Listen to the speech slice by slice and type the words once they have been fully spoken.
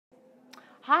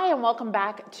Hi and welcome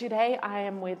back. Today I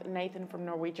am with Nathan from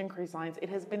Norwegian Cruise Lines. It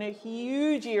has been a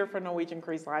huge year for Norwegian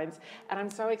Cruise Lines and I'm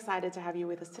so excited to have you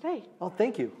with us today. Oh,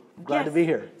 thank you. Glad to be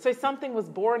here. So something was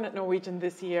born at Norwegian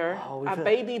this year, a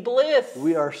baby Bliss.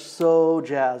 We are so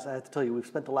jazzed. I have to tell you, we've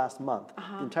spent the last month,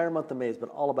 the entire month of May has been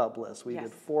all about Bliss. We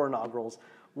did 4 inaugurals,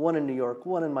 one in New York,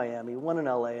 one in Miami, one in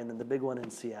LA, and then the big one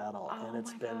in Seattle. And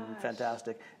it's been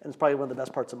fantastic. And it's probably one of the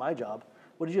best parts of my job.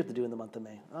 What did you have to do in the month of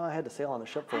May? Oh, I had to sail on a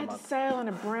ship for a month. I had to sail on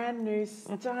a brand new,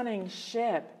 stunning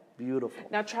ship. Beautiful.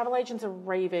 Now, travel agents are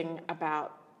raving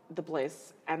about the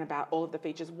Bliss and about all of the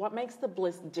features. What makes the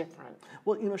Bliss different?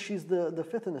 Well, you know, she's the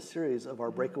fifth in a series of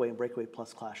our Breakaway and Breakaway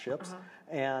Plus class ships.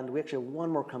 And we actually have one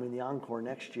more coming, the Encore,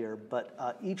 next year. But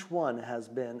each one has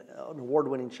been an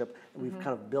award-winning ship, and we've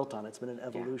kind of built on it. It's been an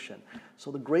evolution.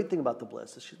 So the great thing about the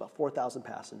Bliss is she's about 4,000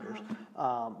 passengers.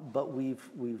 But we've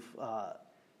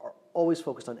are always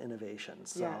focused on innovation.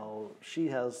 So she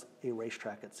has a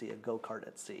racetrack at sea, a go-kart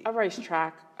at sea. A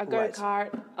racetrack, a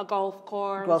go-kart, a golf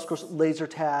course. Golf course, laser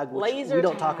tag, which we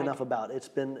don't talk enough about. It's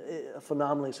been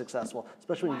phenomenally successful,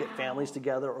 especially when you get families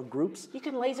together or groups. You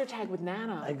can laser tag with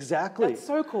Nana. Exactly. That's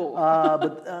so cool.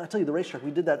 But I'll tell you, the racetrack,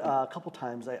 we did that a couple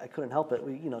times. I couldn't help it.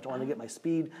 We, wanted to get my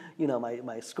speed,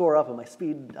 my score up and my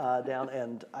speed down,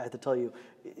 and I have to tell you,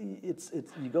 it's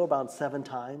you go about 7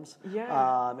 times,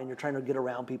 and you're trying to get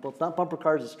around people. It's not bumper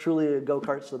cars; it's truly a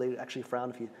go-kart. So they actually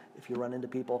frown if you run into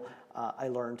people. I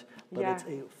learned, but it's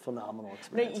a phenomenal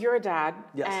experience. Now, you're a dad,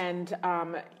 yes.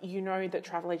 And you know that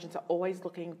travel agents are always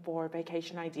looking for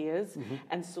vacation ideas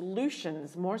and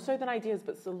solutions, more so than ideas,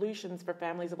 but solutions for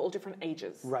families of all different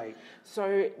ages. Right.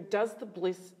 So, does the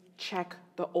Bliss check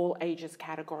the all ages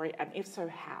category, and if so,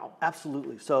 how?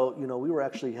 Absolutely. So, we were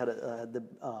actually had the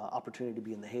opportunity to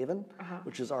be in the Haven,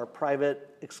 which is our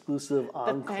private, exclusive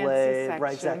enclave,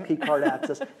 right? Exact P card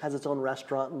access, has its own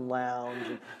restaurant and lounge,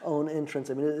 and own entrance.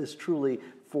 I mean, it is truly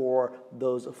for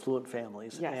those affluent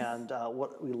families. Yes. And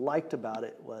what we liked about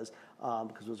it was,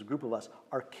 because it was a group of us,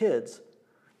 our kids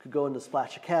could go into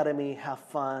Splash Academy, have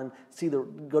fun,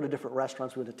 go to different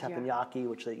restaurants. We went to teppanyaki,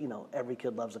 which every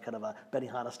kid loves, a kind of a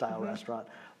Benihana style restaurant.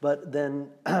 But then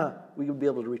we would be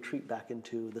able to retreat back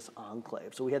into this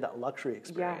enclave. So we had that luxury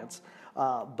experience.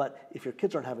 But if your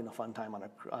kids aren't having a fun time on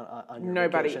your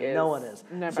vacation, no one is.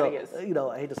 Nobody is.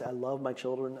 I hate to say, I love my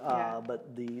children,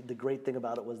 but the great thing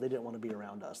about it was they didn't want to be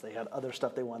around us. They had other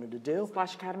stuff they wanted to do.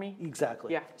 Splash Academy?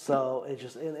 Exactly. Yeah. So it's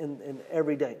just, and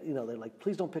every day, they're like,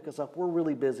 please don't pick us up. We're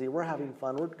really busy. We're having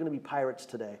fun. We're going to be pirates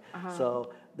today.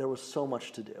 So there was so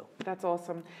much to do. That's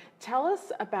awesome. Tell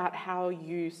us about how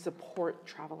you support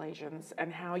travel agents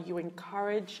and how you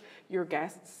encourage your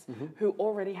guests who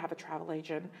already have a travel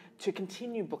agent to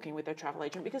continue booking with their travel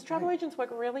agent, because travel agents work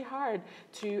really hard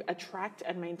to attract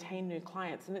and maintain new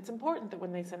clients. And it's important that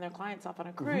when they send their clients off on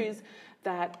a cruise,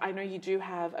 that I know you do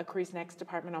have a Cruise Next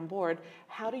department on board.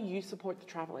 How do you support the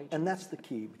travel agent? And that's the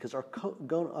key, because our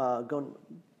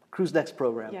Cruise Next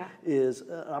program is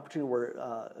an opportunity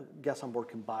where guests on board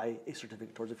can buy a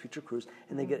certificate towards a future cruise,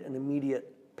 and they get an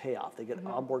immediate payoff. They get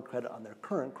onboard credit on their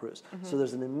current cruise. So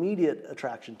there's an immediate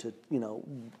attraction to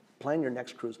plan your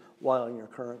next cruise while on your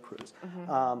current cruise.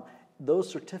 Those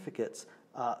certificates,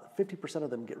 50% of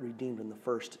them get redeemed in the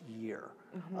first year.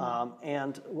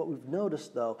 And what we've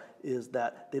noticed, though, is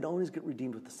that they don't always get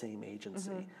redeemed with the same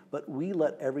agency. But we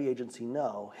let every agency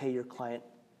know, hey, your client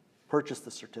purchase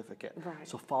the certificate.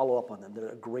 So follow up on them. They're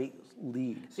a great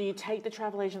lead. So you take the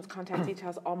travel agent's contact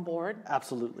details on board?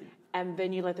 Absolutely. And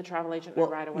then you let the travel agent know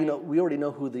right away? We already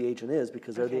know who the agent is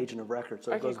because they're the agent of record,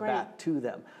 so it goes back to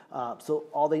them. So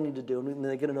all they need to do, and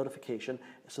they get a notification,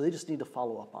 so they just need to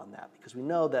follow up on that, because we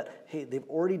know that, hey, they've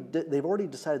already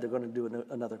decided they're going to do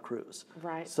another cruise.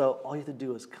 Right. So all you have to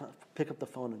do is pick up the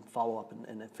phone and follow up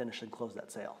and finish and close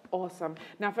that sale. Awesome.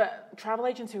 Now, for travel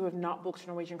agents who have not booked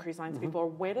Norwegian Cruise Lines before,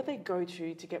 where do they go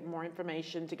to get more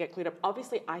information, to get clued up?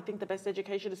 Obviously, I think the best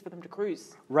education is for them to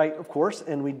cruise. Right, of course,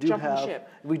 and we do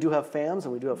have FAMs,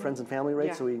 and we do have friends and family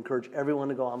rates, so we encourage everyone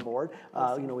to go on board.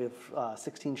 We have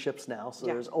 16 ships now, so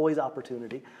there's always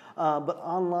opportunity. But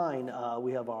online,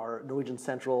 we have our Norwegian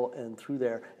Central, and through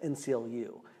there,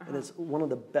 NCLU. And it's one of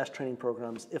the best training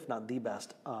programs, if not the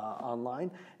best, online.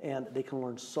 And they can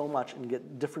learn so much and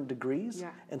get different degrees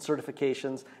and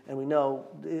certifications. And we know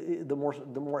the more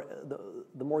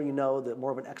you know, the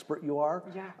more of an expert you are,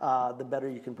 the better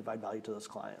you can provide value to those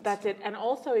clients. That's it. And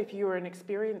also, if you're an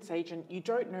experienced agent, you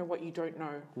don't know what you don't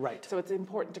know. Right. So it's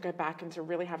important to go back and to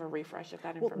really have a refresh of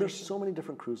that information. Well, there's so many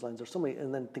different cruise lines. There's so many,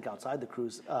 and then think outside the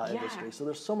cruise industry. So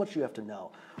there's so much you have to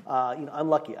know. I'm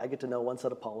lucky. I get to know one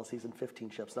set of policies in 15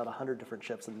 ships. ships, not 100 different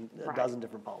ships and a dozen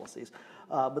different policies.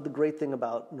 But the great thing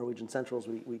about Norwegian Central is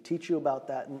we teach you about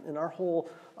that, and our whole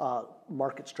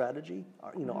market strategy,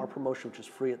 our promotion, which is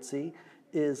free at sea,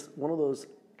 is one of those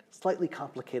slightly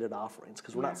complicated offerings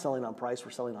because we're not selling on price,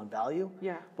 we're selling on value.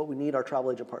 Yeah. But we need our travel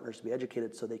agent partners to be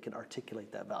educated so they can articulate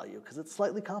that value because it's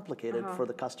slightly complicated for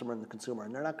the customer and the consumer,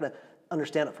 and they're not going to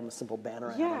understand it from a simple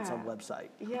banner ad on some website.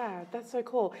 Yeah, that's so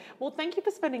cool. Well, thank you for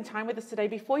spending time with us today.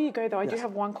 Before you go, though, I do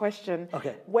have one question.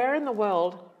 Okay. Where in the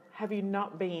world have you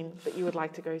not been that you would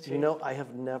like to go to? I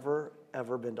have never,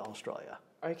 ever been to Australia.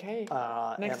 Okay.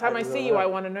 Next time I see you, I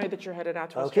want to know that you're headed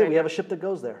out to Australia. Okay, we have a ship that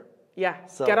goes there. Yeah,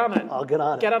 so get on it. I'll get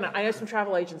on it. Get on it. I know some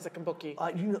travel agents that can book you.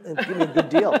 Give me a good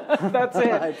deal. That's it.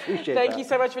 I appreciate that. Thank you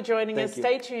so much for joining us.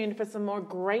 Stay tuned for some more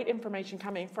great information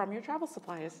coming from your travel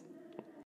suppliers.